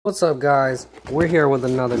What's up, guys? We're here with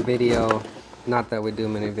another video. Not that we do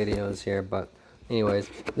many videos here, but anyways,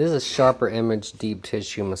 this is a Sharper Image deep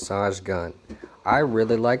tissue massage gun. I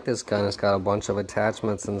really like this gun. It's got a bunch of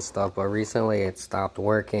attachments and stuff, but recently it stopped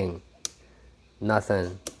working.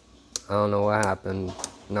 Nothing. I don't know what happened.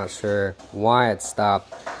 Not sure why it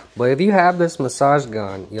stopped. But if you have this massage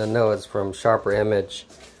gun, you'll know it's from Sharper Image,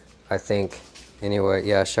 I think. Anyway,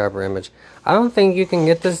 yeah, Sharper Image. I don't think you can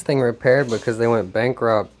get this thing repaired because they went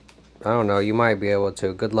bankrupt. I don't know, you might be able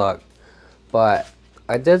to. Good luck. But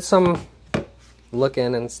I did some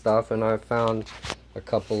looking and stuff, and I found a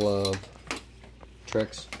couple of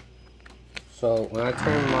tricks. So when I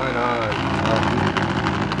turn mine on,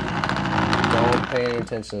 don't pay any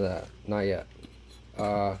attention to that. Not yet.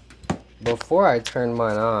 Before I turned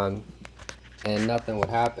mine on, and nothing would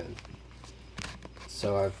happen.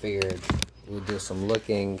 So I figured we'd do some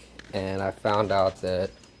looking, and I found out that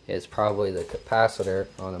it's probably the capacitor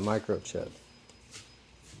on the microchip.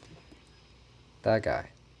 That guy.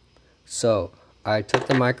 So I took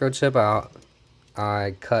the microchip out.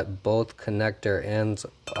 I cut both connector ends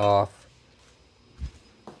off.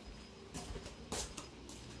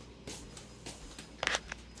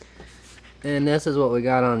 And this is what we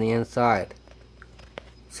got on the inside.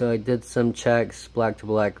 So I did some checks, black to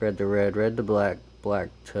black, red to red, red to black, black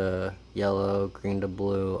to yellow, green to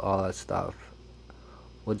blue, all that stuff.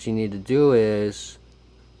 What you need to do is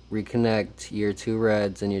reconnect your two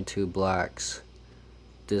reds and your two blacks.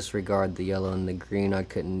 Disregard the yellow and the green. I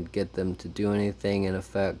couldn't get them to do anything in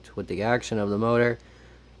effect with the action of the motor.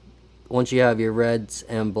 Once you have your reds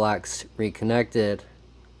and blacks reconnected,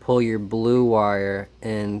 pull your blue wire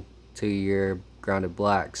into your grounded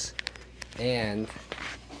blacks. And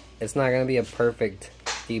it's not going to be a perfect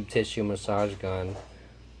deep tissue massage gun,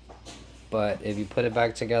 but if you put it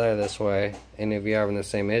back together this way, and if you're having the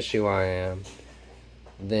same issue I am,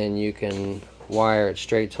 then you can wire it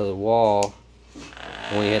straight to the wall.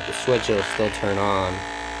 When you hit the switch, it'll still turn on.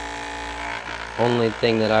 Only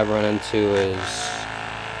thing that I've run into is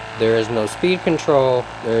there is no speed control,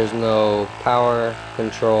 there is no power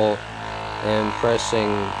control, and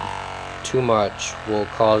pressing too much will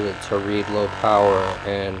cause it to read low power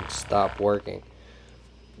and stop working.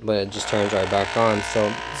 But it just turns right back on.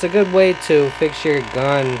 So it's a good way to fix your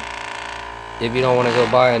gun if you don't want to go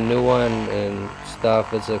buy a new one and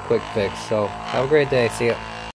stuff. It's a quick fix. So have a great day. See ya.